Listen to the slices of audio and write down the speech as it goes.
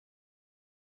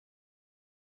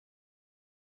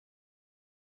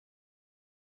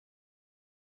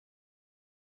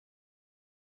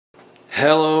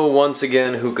Hello once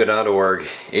again, hookah.org.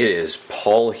 It is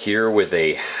Paul here with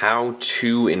a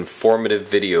how-to informative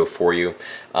video for you.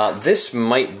 This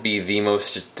might be the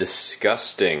most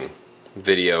disgusting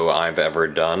video I've ever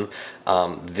done.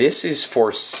 This is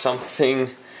for something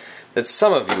that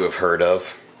some of you have heard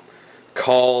of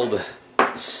called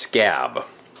SCAB.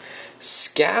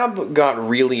 SCAB got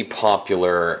really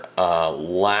popular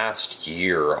last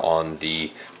year on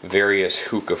the various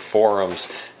hookah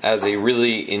forums as a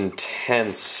really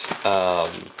intense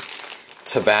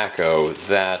tobacco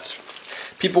that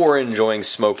people were enjoying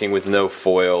smoking with no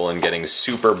foil and getting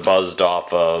super buzzed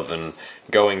off of and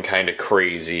going kind of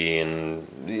crazy, and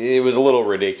it was a little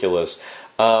ridiculous.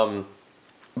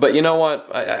 But you know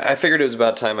what? I figured it was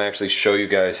about time I actually show you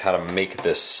guys how to make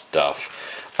this stuff.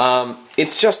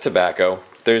 It's just tobacco.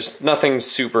 There's nothing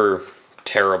super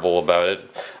terrible about it.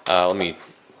 Let me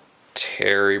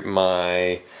tear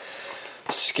my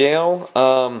scale.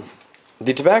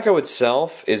 The tobacco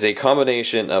itself is a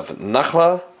combination of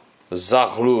nakhla,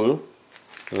 zaghlul,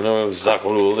 you know,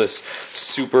 zaghlul, this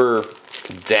super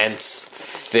dense,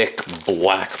 thick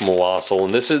black Moassel,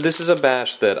 and this is a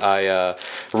batch that I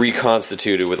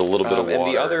reconstituted with a little bit of water. And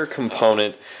the other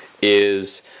component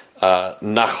is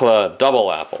nakhla double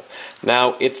apple.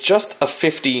 Now, it's just a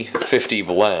 50-50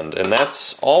 blend, and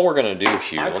that's all we're going to do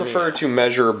here. I prefer to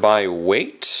measure by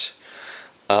weight,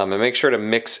 and make sure to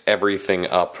mix everything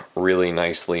up really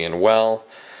nicely and well,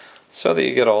 so that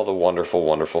you get all the wonderful,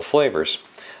 wonderful flavors.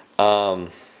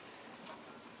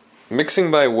 Mixing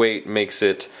by weight makes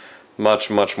it much,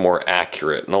 much more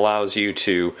accurate, and allows you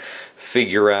to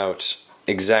figure out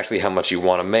exactly how much you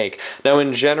want to make. Now,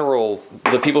 in general,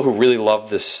 the people who really love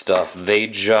this stuff, they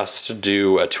just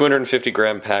do a 250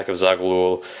 gram pack of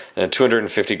Zaghlul and a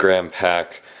 250 gram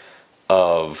pack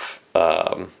of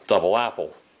double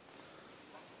apple.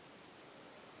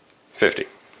 50.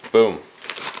 Boom.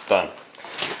 Done.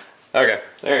 Okay,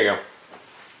 there you go.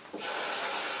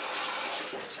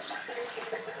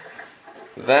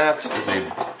 That is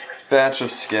a batch of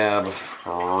SCAB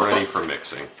ready for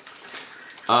mixing.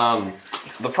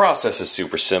 The process is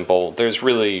super simple. There's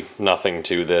really nothing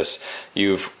to this.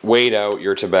 You've weighed out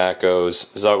your tobaccos,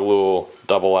 Zaghlul,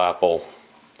 double apple.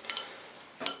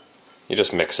 You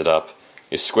just mix it up.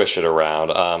 You squish it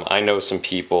around. I know some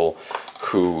people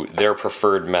who their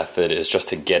preferred method is just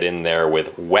to get in there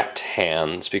with wet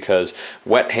hands, because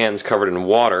wet hands covered in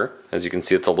water, as you can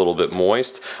see it's a little bit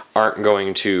moist, aren't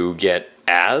going to get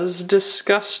as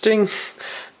disgusting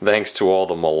thanks to all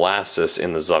the molasses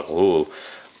in the Zaghlul.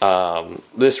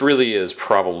 This really is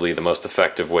probably the most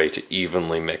effective way to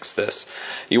evenly mix this.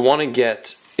 You want to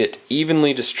get it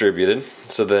evenly distributed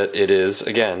so that it is,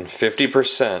 again,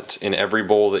 50% in every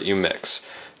bowl that you mix.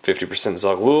 50%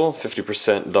 Zaghlul,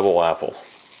 50% double apple.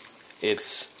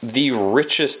 It's the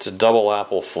richest double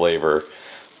apple flavor,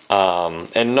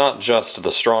 and not just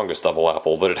the strongest double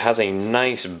apple, but it has a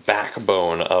nice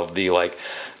backbone of the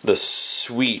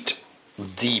sweet,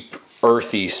 deep,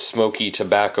 earthy, smoky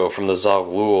tobacco from the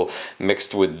Zaghlul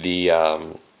mixed with the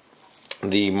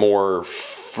more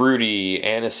fruity,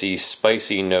 anisey,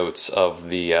 spicy notes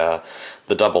of the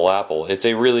double apple. It's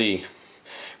a really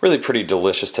pretty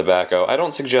delicious tobacco. I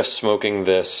don't suggest smoking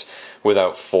this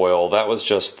without foil. That was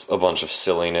just a bunch of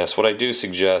silliness. What I do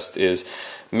suggest is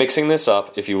mixing this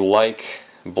up. If you like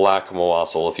black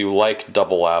Moassel, if you like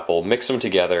double apple, mix them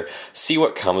together, see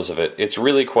what comes of it. It's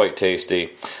really quite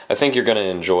tasty. I think you're going to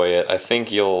enjoy it. I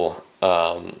think you'll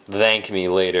thank me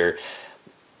later,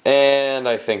 and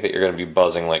I think that you're going to be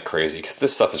buzzing like crazy, because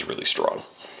this stuff is really strong.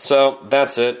 So,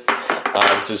 that's it.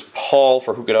 This is Paul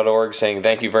for hookah.org saying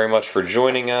thank you very much for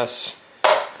joining us.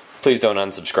 Please don't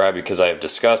unsubscribe because I have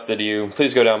disgusted you.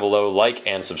 Please go down below, like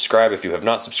and subscribe if you have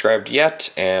not subscribed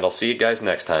yet, and I'll see you guys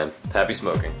next time. Happy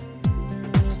smoking.